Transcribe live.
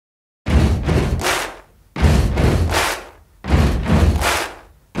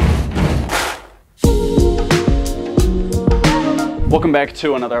Welcome back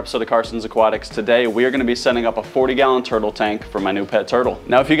to another episode of Carson's Aquatics. Today we are going to be setting up a 40-gallon turtle tank for my new pet turtle.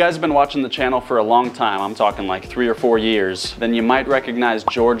 Now if you guys have been watching the channel for a long time, I'm talking like 3 or 4 years, then you might recognize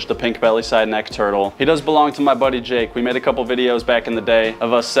George the pink belly side neck turtle. He does belong to my buddy Jake. We made a couple videos back in the day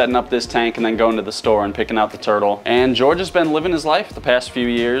of us setting up this tank and then going to the store and picking out the turtle. And George has been living his life the past few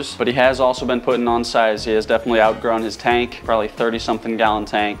years, but he has also been putting on size. He has definitely outgrown his tank, probably 30-something gallon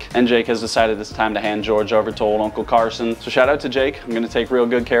tank. And Jake has decided it's time to hand George over to old Uncle Carson. So shout out to Jake. I'm going to take real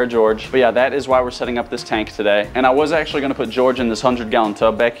good care of George. But yeah, that is why we're setting up this tank today. And I was actually going to put George in this 100-gallon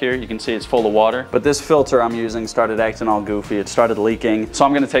tub back here. You can see it's full of water. But this filter I'm using started acting all goofy. It started leaking. So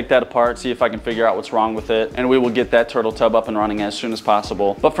I'm going to take that apart, see if I can figure out what's wrong with it. And we will get that turtle tub up and running as soon as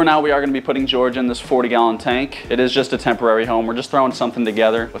possible. But for now, we are going to be putting George in this 40-gallon tank. It is just a temporary home. We're just throwing something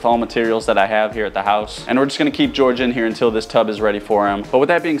together with all materials that I have here at the house. And we're just going to keep George in here until this tub is ready for him. But with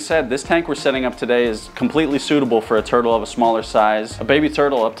that being said, this tank we're setting up today is completely suitable for a turtle of a smaller size. A baby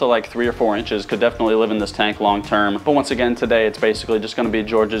turtle up to like 3 or 4 inches could definitely live in this tank long term. But once again, today it's basically just going to be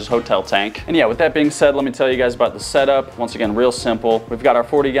George's hotel tank. And yeah, with that being said, let me tell you guys about the setup. Once again, real simple. We've got our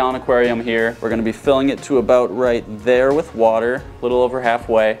 40-gallon aquarium here. We're going to be filling it to about right there with water, a little over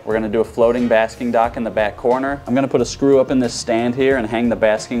halfway. We're going to do a floating basking dock in the back corner. I'm going to put a screw up in this stand here and hang the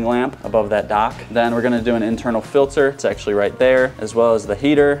basking lamp above that dock. Then we're going to do an internal filter. It's actually right there, as well as the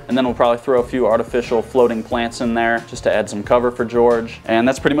heater. And then we'll probably throw a few artificial floating plants in there just to add some cover for George. And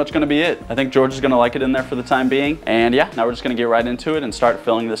that's pretty much going to be it. I think George is going to like it in there for the time being. And yeah, now we're just going to get right into it and start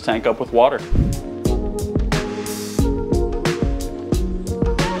filling this tank up with water.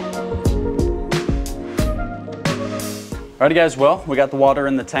 Alrighty guys, well, we got the water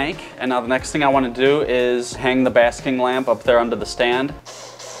in the tank, and now the next thing I want to do is hang the basking lamp up there under the stand.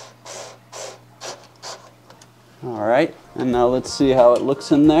 Alright, and now let's see how it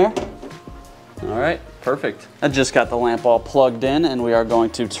looks in there. Alright, perfect. I just got the lamp all plugged in and we are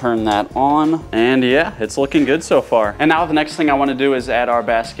going to turn that on. And yeah, it's looking good so far. And now the next thing I want to do is add our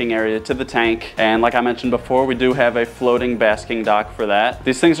basking area to the tank. And like I mentioned before, we do have a floating basking dock for that.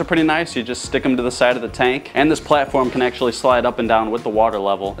 These things are pretty nice. You just stick them to the side of the tank. And this platform can actually slide up and down with the water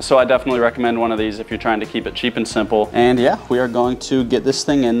level. So I definitely recommend one of these if you're trying to keep it cheap and simple. And yeah, we are going to get this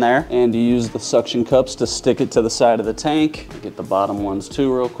thing in there and use the suction cups to stick it to the side of the tank. Get the bottom ones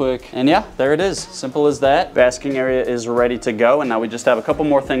too real quick. And yeah, there it is. Simple as that. Basking area is ready to go, and now we just have a couple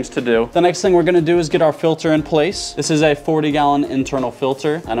more things to do. The next thing we're going to do is get our filter in place. This is a 40-gallon internal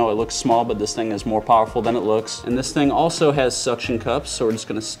filter. I know it looks small, but this thing is more powerful than it looks. And this thing also has suction cups, so we're just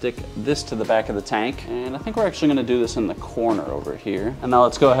going to stick this to the back of the tank. And I think we're actually going to do this in the corner over here. And now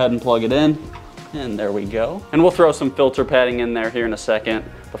let's go ahead and plug it in. And there we go. And we'll throw some filter padding in there here in a second.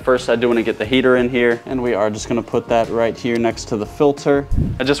 But first I do want to get the heater in here, and we are just going to put that right here next to the filter.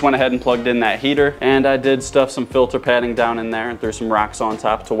 I just went ahead and plugged in that heater, and I did stuff some filter padding down in there and threw some rocks on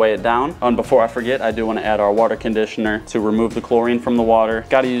top to weigh it down. And before I forget, I do want to add our water conditioner to remove the chlorine from the water.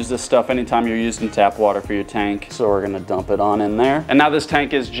 Got to use this stuff anytime you're using tap water for your tank. So we're going to dump it on in there. And now this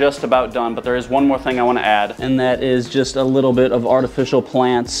tank is just about done, but there is one more thing I want to add, and that is just a little bit of artificial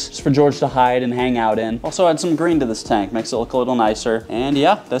plants just for George to hide and hang out in. Also add some green to this tank, makes it look a little nicer. And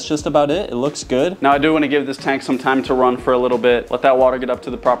yeah, that's just about it. It looks good. Now I do want to give this tank some time to run for a little bit. Let that water get up to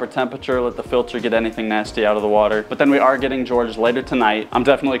the proper temperature. Let the filter get anything nasty out of the water. But then we are getting George later tonight. I'm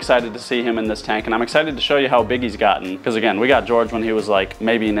definitely excited to see him in this tank, and I'm excited to show you how big he's gotten. Because again, we got George when he was like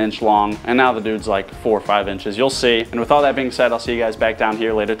maybe an inch long, and now the dude's like 4 or 5 inches. You'll see. And with all that being said, I'll see you guys back down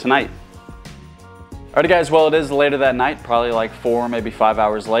here later tonight. Alrighty guys, well it is later that night, probably like 4, maybe 5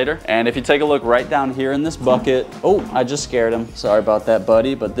 hours later. And if you take a look right down here in this bucket, oh, I just scared him. Sorry about that,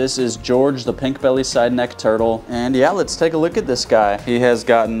 buddy, but this is George, the pink belly side neck turtle. And yeah, let's take a look at this guy. He has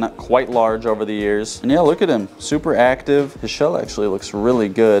gotten quite large over the years. And yeah, look at him, super active. His shell actually looks really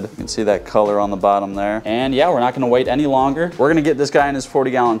good. You can see that color on the bottom there. And yeah, we're not gonna wait any longer. We're gonna get this guy in his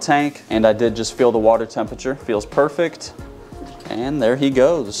 40-gallon tank. And I did just feel the water temperature, feels perfect. And there he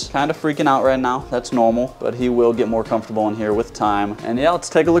goes. Kind of freaking out right now. That's normal, but he will get more comfortable in here with time. And yeah, let's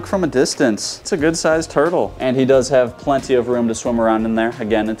take a look from a distance. It's a good sized turtle. And he does have plenty of room to swim around in there,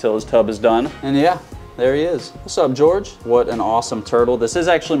 again, until his tub is done. And yeah, there he is. What's up, George? What an awesome turtle. This is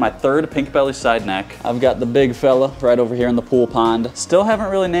actually my 3rd pink belly side neck. I've got the big fella right over here in the pool pond. Still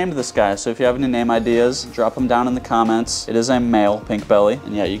haven't really named this guy, so if you have any name ideas, drop them down in the comments. It is a male pink belly.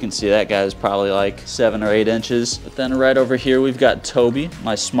 And yeah, you can see that guy is probably like 7 or 8 inches. But then right over here, we've got Toby,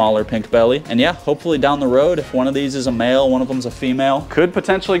 my smaller pink belly. And yeah, hopefully down the road, if one of these is a male, one of them's a female, could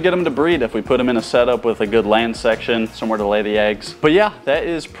potentially get them to breed if we put them in a setup with a good land section, somewhere to lay the eggs. But yeah, that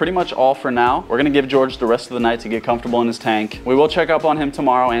is pretty much all for now. We're gonna give George George the rest of the night to get comfortable in his tank. We will check up on him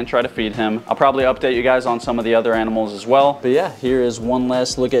tomorrow and try to feed him. I'll probably update you guys on some of the other animals as well. But yeah, here is one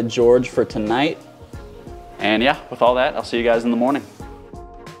last look at George for tonight. And yeah, with all that, I'll see you guys in the morning.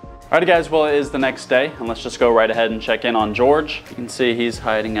 Alrighty guys, well it is the next day, and let's just go right ahead and check in on George. You can see he's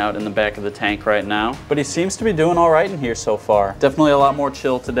hiding out in the back of the tank right now, but he seems to be doing all right in here so far. Definitely a lot more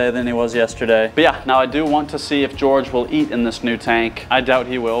chill today than he was yesterday. But yeah, now I do want to see if George will eat in this new tank. I doubt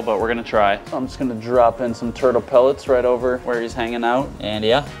he will, but we're gonna try. So I'm just gonna drop in some turtle pellets right over where he's hanging out, and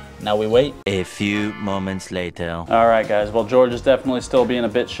yeah. Now we wait. A few moments later. All right, guys. Well, George is definitely still being a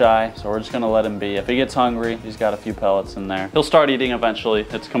bit shy, so we're just gonna let him be. If he gets hungry, he's got a few pellets in there. He'll start eating eventually.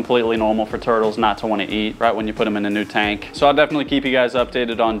 It's completely normal for turtles not to want to eat right when you put him in a new tank. So I'll definitely keep you guys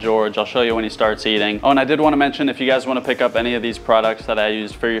updated on George. I'll show you when he starts eating. Oh, and I did want to mention, if you guys want to pick up any of these products that I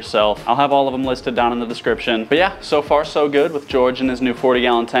used for yourself, I'll have all of them listed down in the description. But yeah, so far so good with George and his new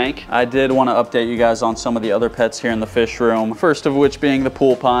 40-gallon tank. I did want to update you guys on some of the other pets here in the fish room. First of which being the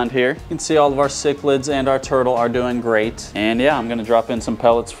pool pond here. You can see all of our cichlids and our turtle are doing great. And yeah, I'm gonna drop in some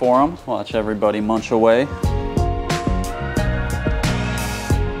pellets for them. Watch everybody munch away.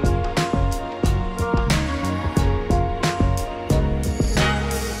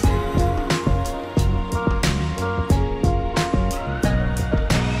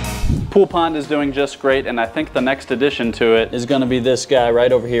 Pool pond is doing just great, and I think the next addition to it is gonna be this guy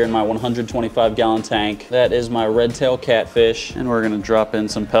right over here in my 125-gallon tank. That is my red-tail catfish, and we're gonna drop in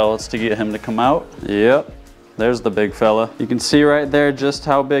some pellets to get him to come out. Yep. There's the big fella. You can see right there just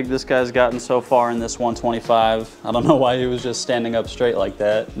how big this guy's gotten so far in this 125. I don't know why he was just standing up straight like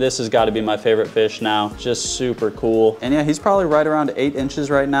that. This has got to be my favorite fish now. Just super cool. And yeah, he's probably right around 8 inches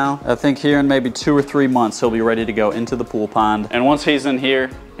right now. I think here in maybe 2 or 3 months, he'll be ready to go into the pool pond. And once he's in here,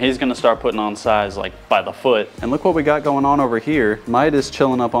 he's gonna start putting on size like by the foot. And look what we got going on over here. Midas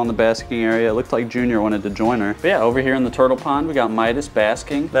chilling up on the basking area. It looked like Junior wanted to join her. But yeah, over here in the turtle pond, we got Midas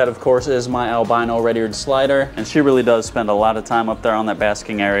basking. That of course is my albino red-eared slider. And she really does spend a lot of time up there on that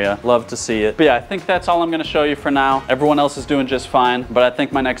basking area. Love to see it. But yeah, I think that's all I'm gonna show you for now. Everyone else is doing just fine, but I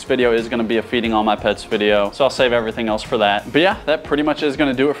think my next video is gonna be a feeding all my pets video. So I'll save everything else for that. But yeah, that pretty much is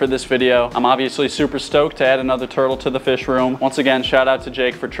gonna do it for this video. I'm obviously super stoked to add another turtle to the fish room. Once again, shout out to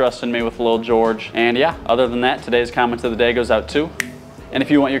Jake for trusting me with little George. And yeah, other than that, today's comment of the day goes out too. And if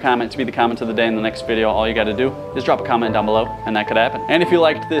you want your comment to be the comment of the day in the next video, all you gotta do is drop a comment down below, and that could happen. And if you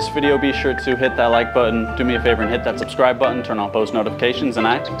liked this video, be sure to hit that like button, do me a favor and hit that subscribe button, turn on post notifications, and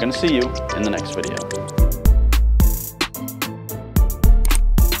I'm gonna see you in the next video.